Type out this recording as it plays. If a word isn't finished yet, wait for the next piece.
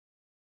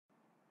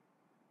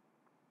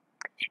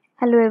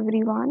Hello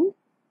everyone,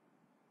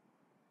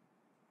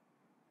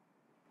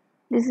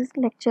 this is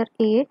lecture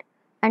 8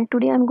 and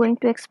today I am going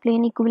to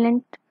explain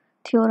equivalent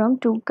theorem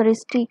to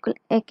Caristi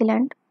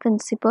equivalent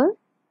principle.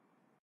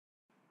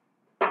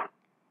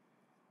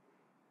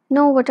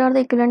 Now what are the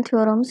equivalent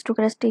theorems to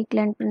Caristi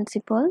equivalent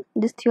principle?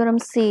 This theorem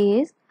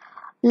says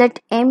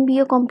let M be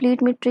a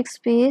complete metric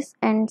space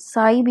and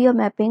psi be a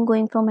mapping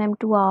going from M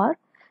to R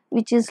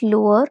which is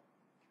lower,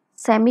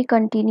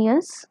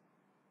 semi-continuous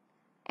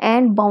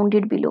and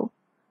bounded below.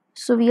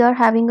 So we are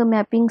having a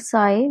mapping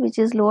psi which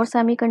is lower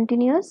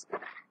semi-continuous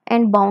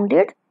and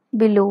bounded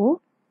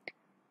below,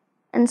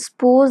 and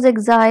suppose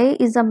xi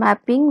is a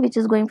mapping which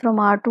is going from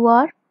R to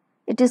R.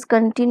 It is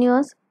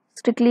continuous,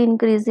 strictly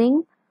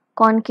increasing,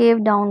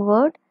 concave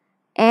downward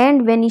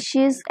and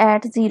vanishes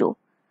at 0.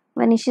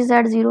 Vanishes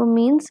at 0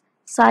 means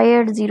psi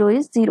at 0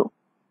 is 0.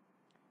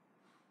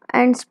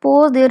 And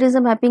suppose there is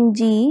a mapping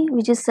G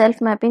which is self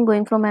mapping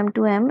going from M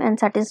to M and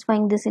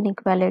satisfying this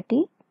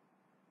inequality.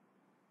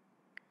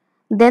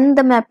 Then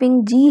the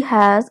mapping G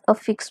has a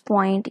fixed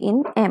point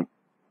in M.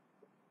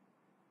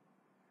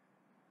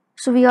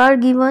 So we are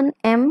given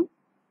M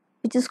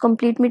which is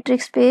complete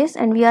metric space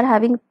and we are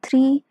having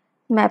three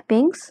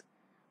mappings.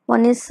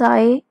 One is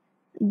psi,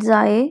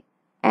 xi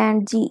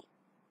and G.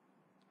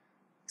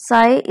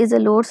 Psi is a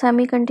lower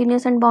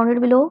semi-continuous and bounded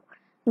below.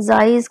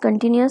 Xi is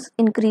continuous,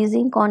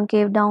 increasing,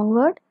 concave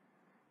downward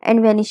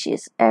and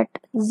vanishes at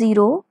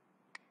 0.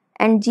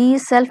 And G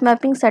is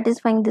self-mapping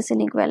satisfying this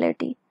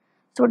inequality.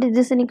 So what is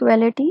this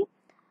inequality?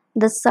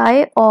 The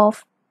psi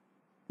of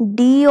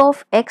d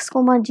of x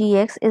comma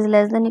gx is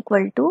less than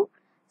equal to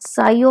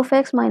psi of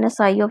x minus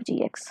psi of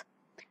gx.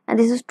 And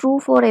this is true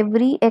for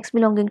every x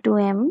belonging to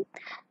M.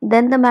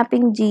 Then the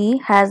mapping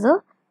G has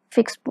a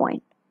fixed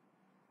point.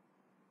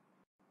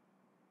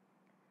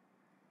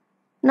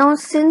 Now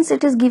since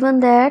it is given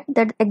that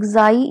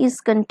xi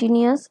is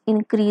continuous,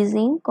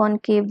 increasing,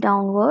 concave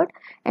downward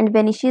and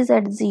vanishes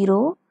at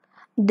 0,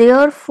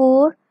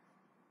 therefore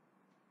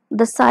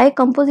the psi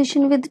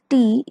composition with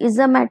T is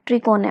a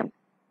metric on M.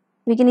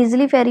 We can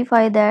easily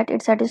verify that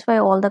it satisfies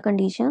all the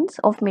conditions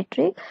of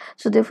metric.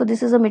 So therefore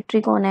this is a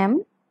metric on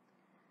M.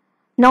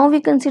 Now we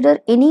consider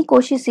any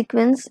Cauchy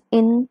sequence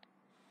in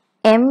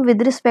M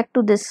with respect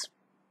to this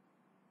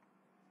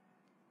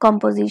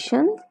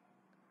composition.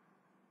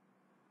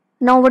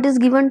 Now what is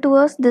given to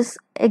us? This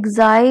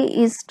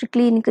xi is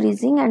strictly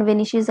increasing and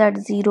vanishes at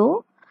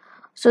 0.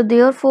 So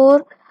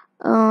therefore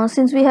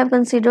since we have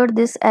considered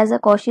this as a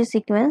Cauchy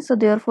sequence, so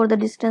therefore the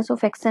distance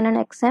of xn and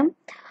xm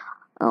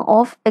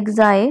of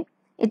xi,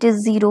 it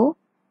is 0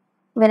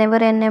 whenever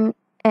n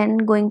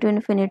going to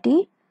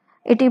infinity.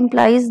 It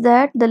implies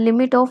that the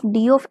limit of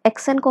d of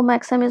xn comma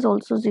xm is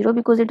also 0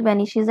 because it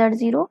vanishes at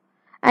 0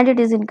 and it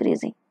is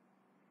increasing,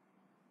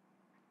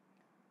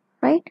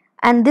 right?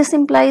 And this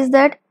implies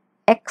that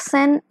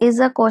xn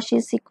is a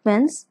Cauchy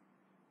sequence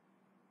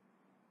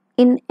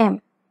in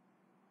M.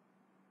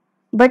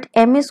 But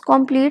M is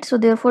complete, so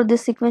therefore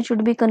this sequence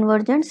should be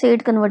convergent. Say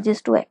it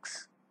converges to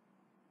X.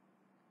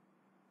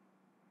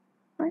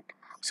 Right?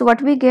 So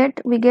what we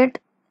get? We get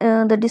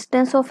the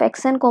distance of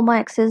xn comma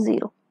x is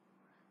 0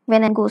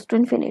 when n goes to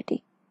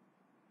infinity.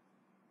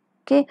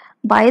 Okay.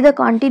 By the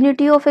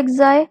continuity of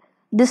xi,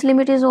 this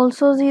limit is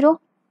also 0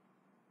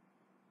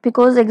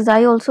 because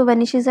xi also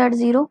vanishes at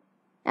 0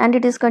 and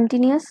it is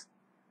continuous.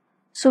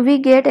 So we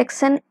get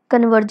xn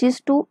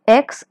converges to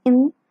x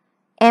in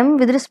M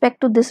with respect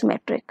to this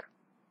metric.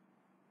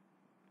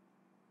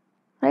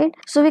 Right,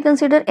 so we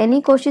consider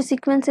any Cauchy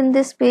sequence in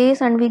this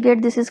space and we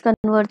get this is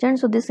convergent.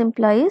 So this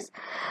implies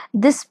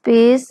this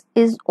space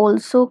is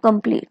also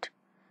complete.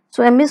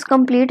 So M is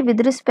complete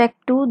with respect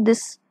to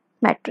this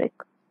metric.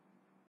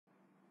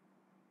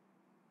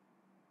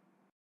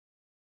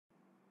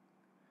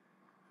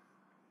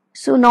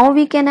 So now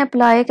we can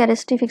apply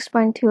Caristi fixed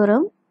point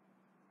theorem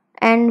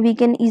and we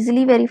can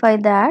easily verify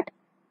that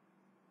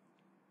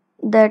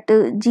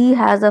G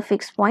has a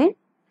fixed point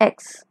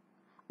X,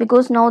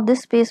 because now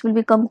this space will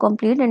become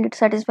complete and it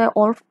satisfies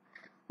all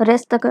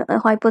rest the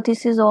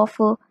hypothesis of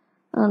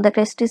the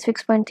Caristi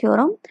fixed point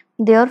theorem.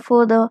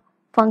 Therefore the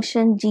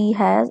function G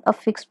has a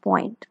fixed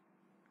point.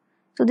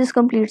 So this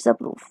completes the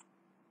proof.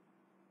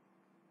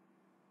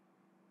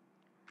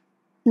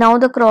 Now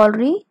the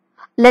corollary,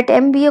 let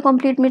M be a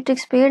complete metric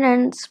space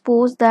and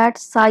suppose that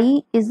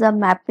psi is a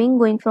mapping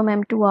going from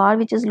M to R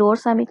which is lower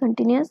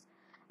semi-continuous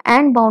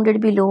and bounded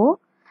below,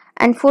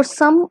 and for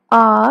some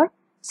R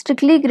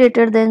strictly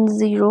greater than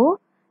 0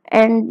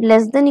 and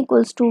less than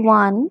equals to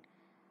 1,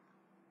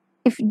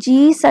 if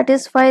G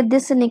satisfies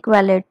this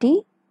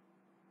inequality,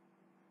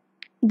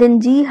 then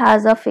G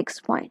has a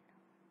fixed point.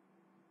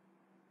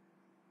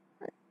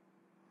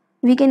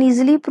 We can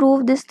easily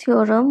prove this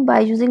theorem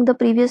by using the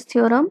previous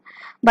theorem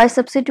by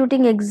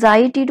substituting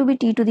xi to be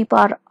t to the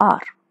power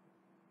r.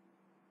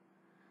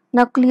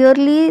 Now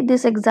clearly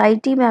this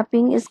xi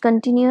mapping is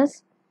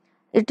continuous,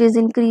 it is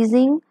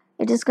increasing,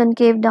 it is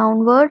concave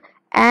downward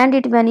and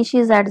it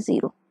vanishes at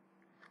 0.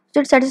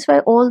 So it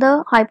satisfies all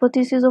the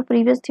hypotheses of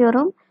previous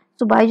theorem.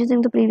 So by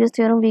using the previous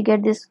theorem we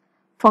get this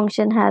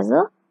function has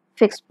a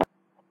fixed point.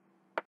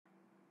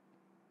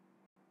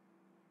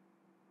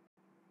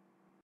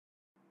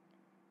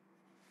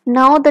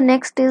 Now the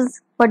next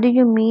is, what do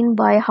you mean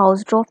by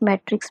Hausdorff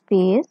metric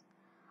space?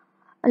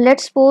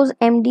 Let's suppose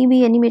MD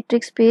be any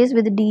metric space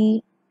with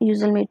D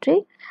usual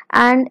metric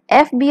and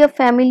F be a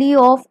family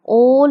of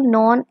all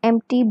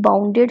non-empty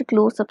bounded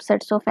closed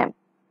subsets of M.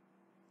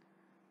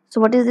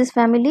 So what is this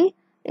family?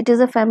 It is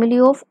a family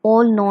of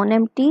all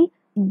non-empty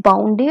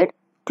bounded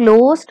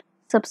closed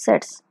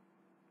subsets.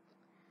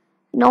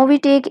 Now we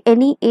take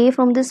any A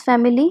from this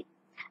family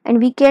and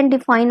we can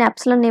define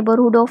epsilon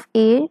neighborhood of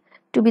A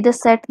to be the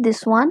set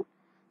this one.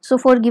 So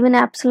for given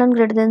epsilon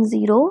greater than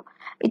 0,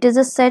 it is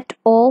a set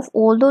of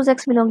all those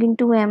x belonging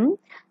to M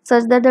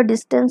such that the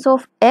distance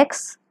of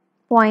x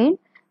point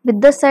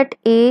with the set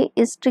A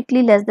is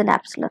strictly less than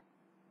epsilon.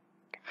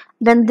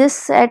 Then this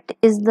set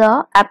is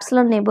the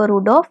epsilon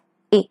neighborhood of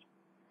A.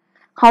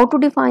 How to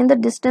define the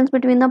distance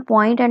between a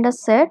point and a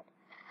set?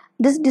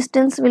 This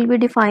distance will be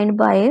defined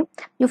by,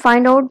 you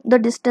find out the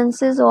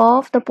distances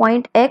of the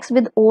point x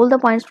with all the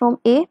points from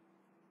A,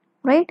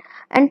 right,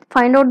 and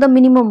find out the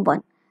minimum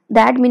one.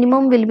 That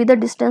minimum will be the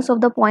distance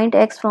of the point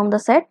x from the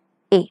set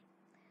A.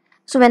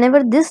 So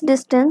whenever this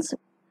distance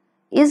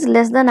is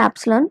less than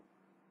epsilon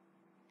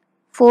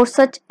for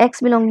such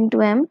x belonging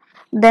to M,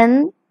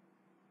 then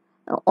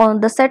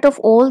on the set of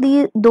all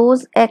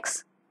those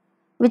x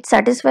which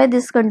satisfy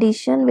this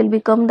condition will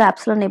become the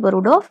epsilon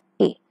neighborhood of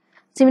A.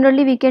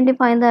 Similarly, we can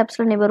define the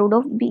epsilon neighborhood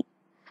of B.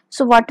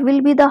 So what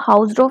will be the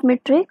Hausdorff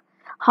metric?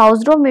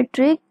 Hausdorff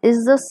metric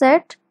is the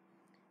set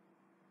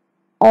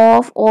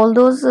of all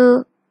those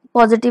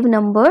positive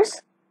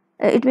numbers.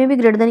 It may be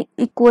greater than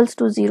equals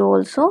to 0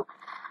 also.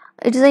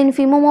 It is an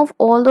infimum of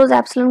all those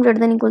epsilon greater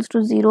than equals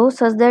to 0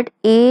 such that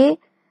A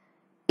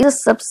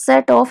is a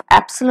subset of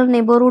epsilon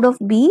neighborhood of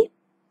B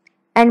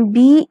and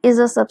B is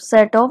a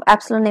subset of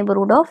epsilon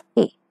neighborhood of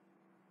A.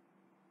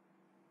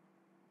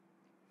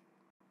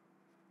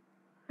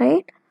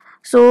 Right?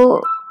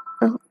 So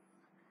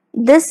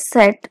this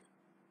set,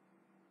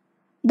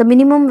 the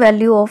minimum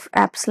value of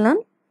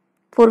epsilon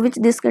for which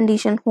this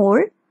condition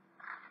hold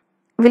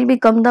will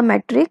become the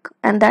metric,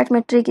 and that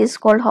metric is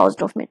called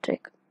Hausdorff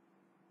metric.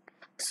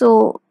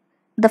 So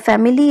the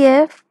family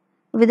F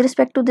with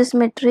respect to this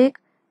metric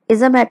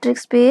is a metric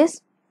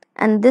space,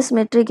 and this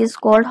metric is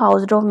called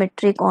Hausdorff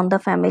metric on the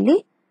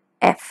family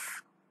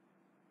F.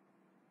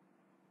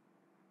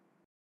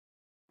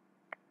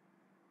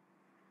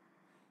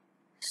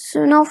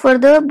 So now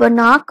further,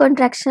 Banach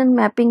contraction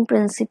mapping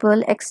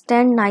principle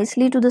extend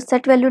nicely to the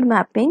set valued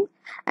mapping,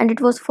 and it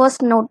was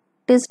first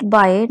noticed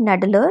by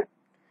Nadler.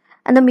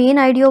 And the main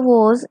idea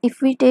was,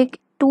 if we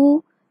take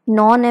two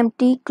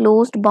non-empty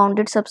closed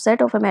bounded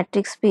subset of a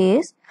metric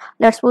space,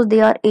 let's suppose they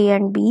are A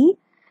and B.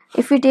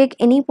 If we take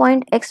any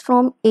point x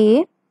from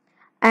A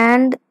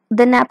and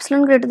then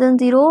epsilon greater than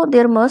 0,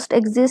 there must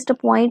exist a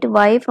point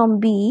y from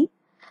B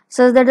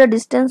such that the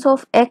distance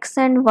of x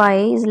and y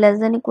is less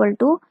than equal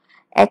to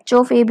h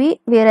of AB,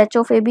 where h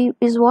of AB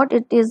is what?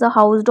 It is the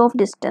Hausdorff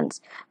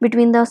distance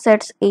between the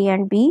sets A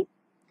and B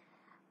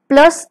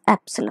plus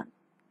epsilon.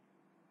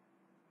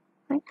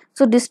 Right?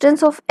 So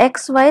distance of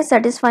xy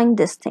satisfying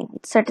this thing,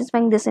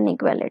 satisfying this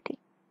inequality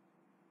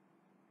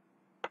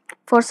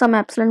for some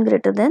epsilon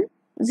greater than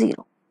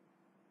 0.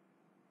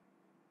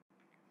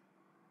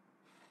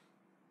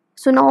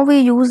 So now we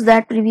use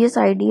that previous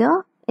idea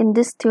in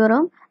this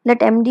theorem.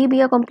 Let MD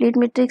be a complete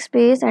metric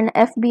space and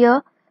F be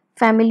a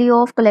family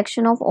of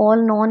collection of all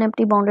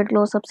non-empty bounded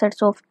closed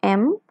subsets of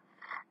M,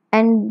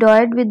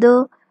 endowed with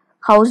the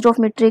Hausdorff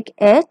metric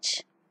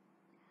H.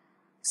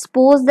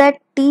 Suppose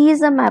that T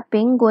is a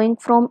mapping going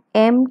from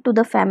M to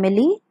the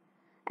family,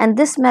 and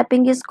this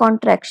mapping is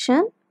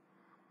contraction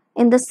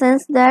in the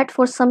sense that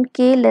for some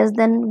k less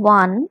than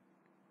 1,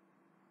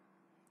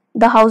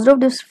 the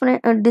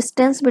Hausdorff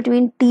distance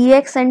between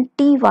Tx and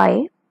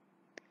Ty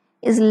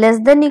is less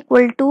than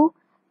equal to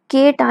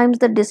k times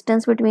the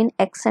distance between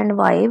x and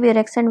y, where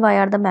x and y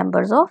are the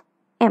members of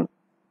M.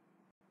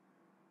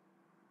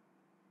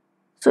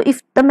 So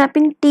if the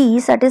mapping T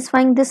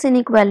satisfying this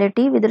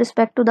inequality with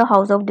respect to the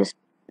Hausdorff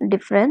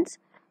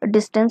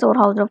distance or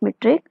Hausdorff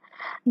metric,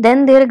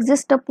 then there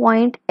exists a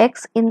point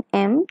x in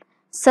M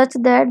such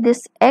that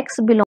this x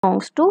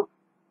belongs to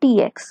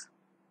Tx.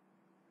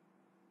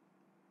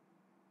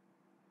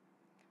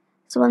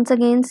 So once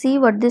again, see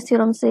what this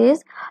theorem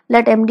says.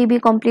 Let MD be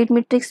complete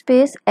metric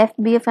space, F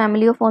be a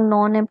family of all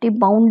non-empty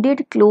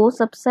bounded closed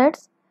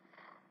subsets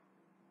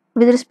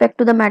with respect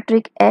to the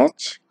metric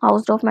H,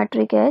 Hausdorff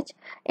metric H,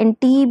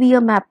 and T be a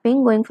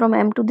mapping going from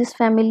M to this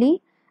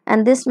family,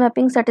 and this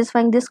mapping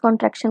satisfying this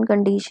contraction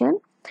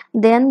condition.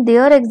 Then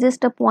there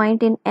exists a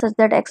point in M such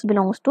that x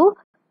belongs to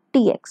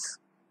Tx.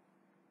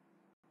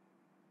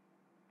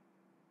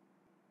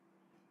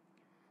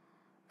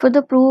 For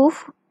the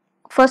proof,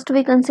 first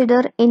we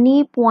consider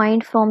any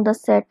point from the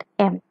set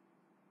M,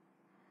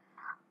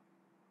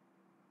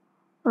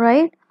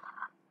 right?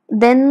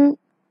 Then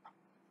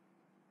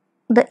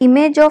the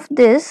image of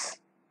this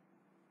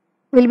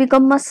will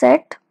become a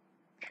set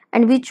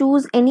and we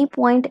choose any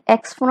point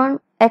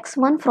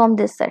x1 from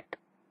this set.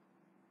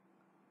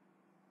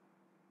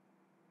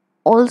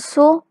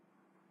 Also,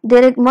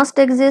 there must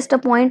exist a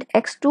point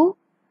x2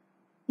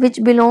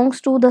 which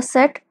belongs to the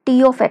set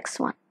T of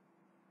x1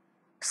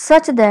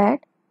 such that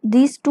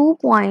these 2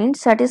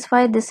 points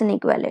satisfy this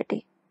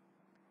inequality.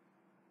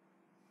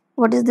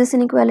 What is this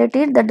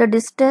inequality? That the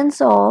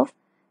distance of,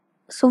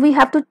 so we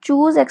have to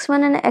choose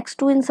x1 and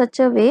x2 in such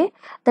a way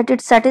that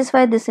it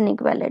satisfies this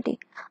inequality.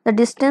 The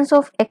distance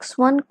of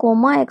x1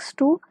 comma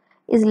x2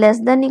 is less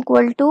than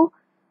equal to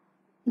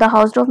the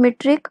Hausdorff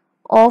metric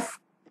of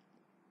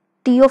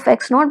T of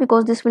x0,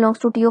 because this belongs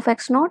to T of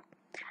x0,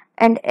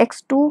 and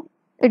x2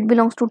 it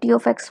belongs to T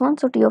of x1,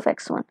 so T of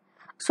x1.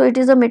 So it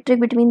is a metric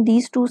between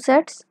these two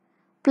sets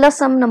plus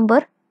some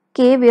number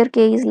k where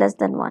k is less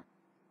than 1.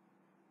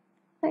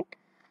 Right.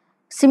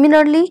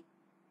 Similarly,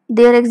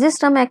 there exists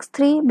some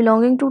x3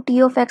 belonging to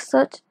T of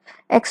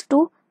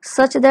x2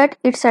 such that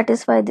it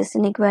satisfies this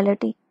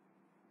inequality.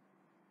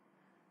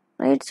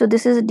 Right. So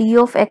this is d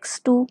of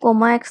x2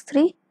 comma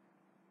x3,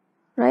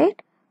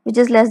 right, which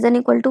is less than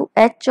equal to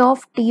h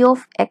of T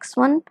of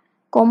x1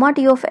 comma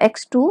T of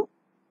x2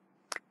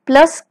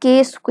 plus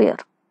k square,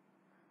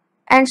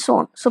 and so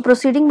on. So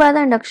proceeding by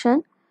the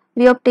induction,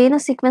 we obtain a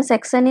sequence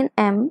xn in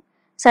M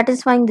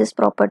satisfying this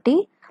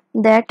property,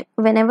 that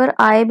whenever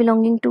I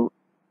belonging to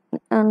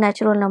a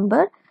natural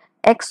number,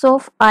 x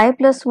of I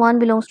plus 1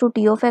 belongs to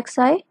T of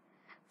xi,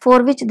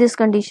 for which this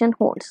condition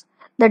holds.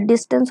 The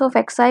distance of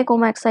xi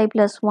comma xi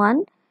plus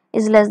 1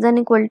 is less than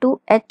equal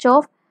to h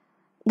of,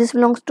 this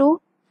belongs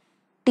to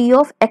T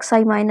of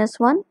xi minus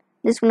 1,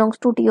 this belongs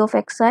to T of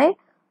xi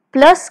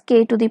plus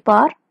k to the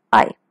power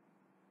I.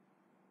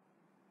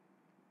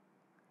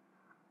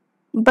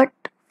 But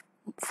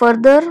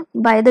further,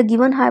 by the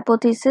given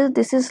hypothesis,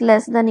 this is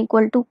less than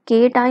equal to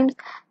k times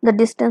the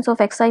distance of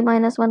xi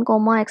minus 1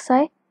 comma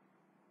xi,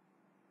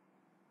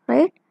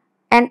 right?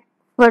 And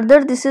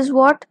further, this is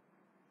what,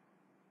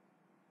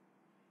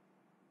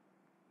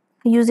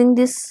 using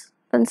this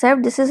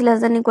concept, this is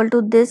less than equal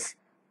to this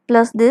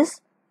plus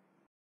this.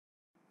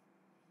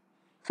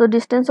 So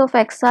distance of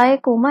xi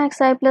comma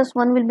xi plus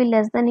 1 will be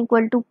less than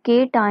equal to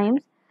k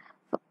times,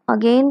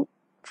 again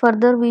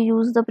further we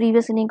use the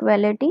previous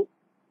inequality.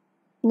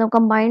 Now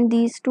combine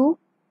these two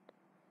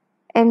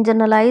and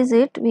generalize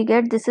it, we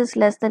get this is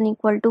less than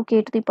equal to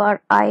k to the power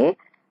I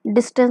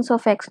distance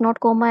of x0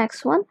 comma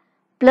x1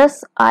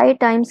 plus I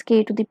times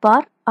k to the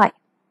power I,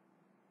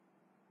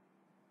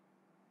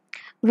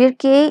 where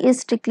k is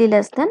strictly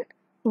less than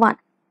 1.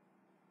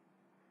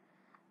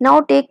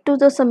 Now take to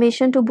the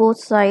summation to both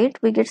sides,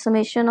 we get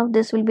summation of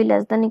this will be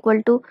less than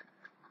equal to,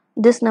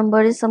 this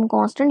number is some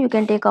constant, you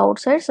can take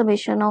outside,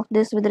 summation of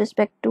this with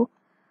respect to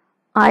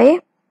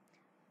I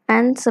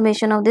and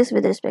summation of this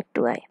with respect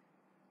to I.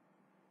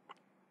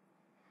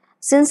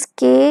 Since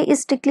k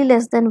is strictly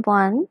less than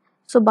 1,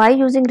 so by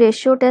using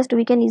ratio test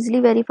we can easily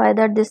verify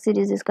that this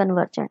series is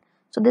convergent.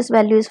 So this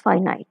value is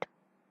finite,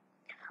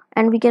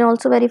 and we can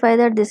also verify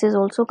that this is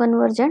also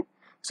convergent.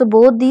 So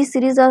both these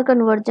series are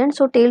convergent,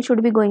 so tail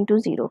should be going to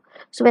 0.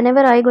 So whenever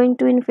I going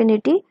to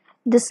infinity,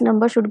 this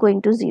number should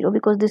going to 0,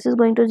 because this is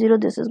going to 0,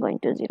 this is going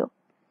to 0,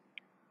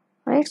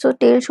 right? So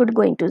tail should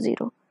going to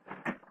 0.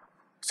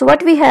 So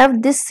what we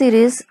have, this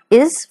series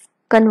is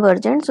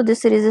convergent, so this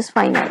series is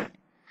finite.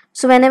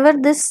 So whenever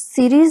this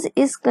series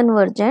is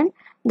convergent,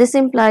 this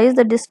implies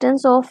the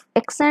distance of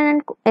xn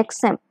and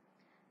xm,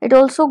 it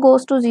also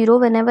goes to 0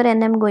 whenever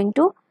nm going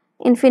to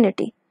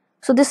infinity.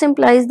 So this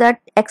implies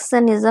that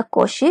xn is a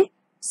Cauchy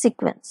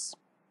sequence.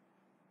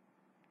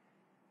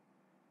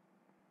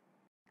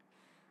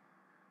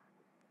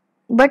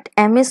 But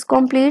m is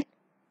complete,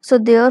 so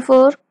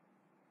therefore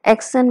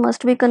xn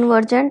must be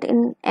convergent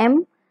in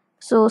m.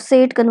 So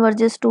say it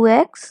converges to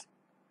x.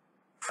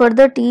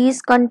 Further t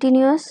is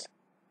continuous,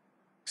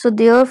 so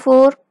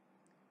therefore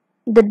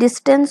the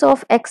distance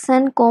of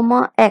xn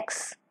comma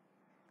x,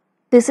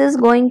 this is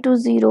going to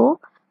 0.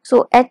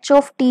 So h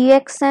of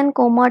txn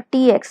comma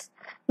tx,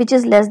 which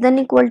is less than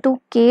equal to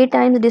k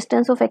times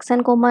distance of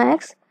xn comma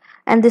x,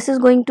 and this is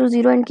going to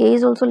 0 and k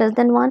is also less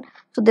than 1,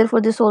 so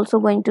therefore this also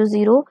going to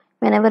 0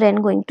 whenever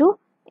n going to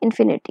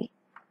infinity.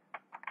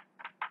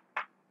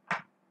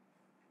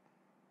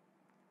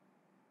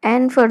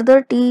 And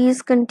further t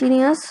is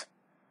continuous,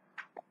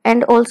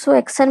 and also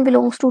xn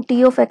belongs to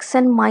T of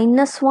xn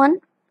minus 1.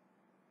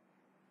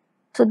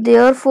 So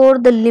therefore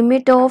the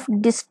limit of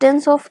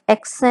distance of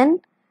xn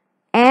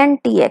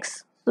and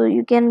tx, so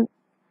you can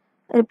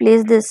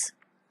replace this,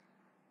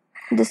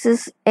 this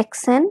is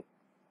xn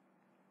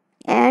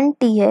and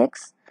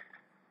tx,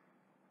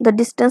 the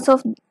distance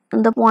of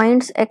the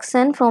points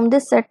xn from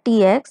this set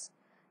tx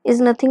is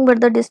nothing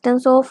but the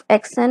distance of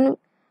xn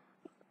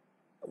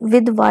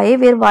with y,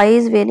 where y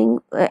is varying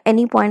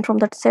any point from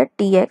that set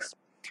tx.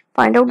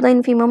 Find out the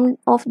infimum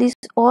of this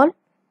all,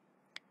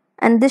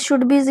 and this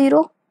should be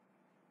 0.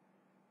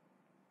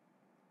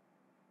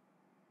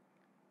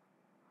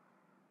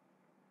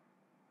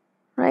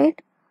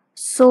 Right,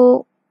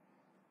 so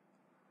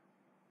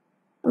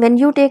when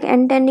you take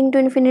n tending to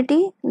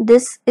infinity,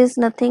 this is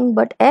nothing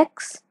but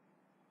x.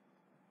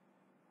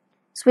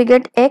 So we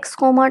get x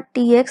comma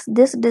tx,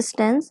 this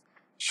distance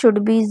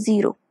should be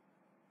 0.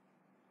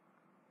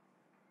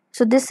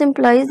 So this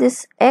implies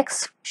this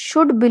x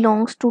should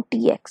belongs to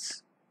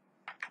tx.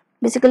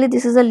 Basically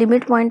this is a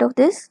limit point of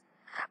this,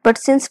 but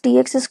since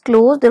tx is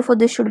closed, therefore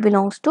this should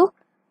belongs to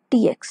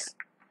tx.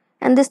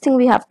 And this thing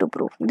we have to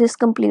prove. This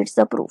completes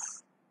the proof.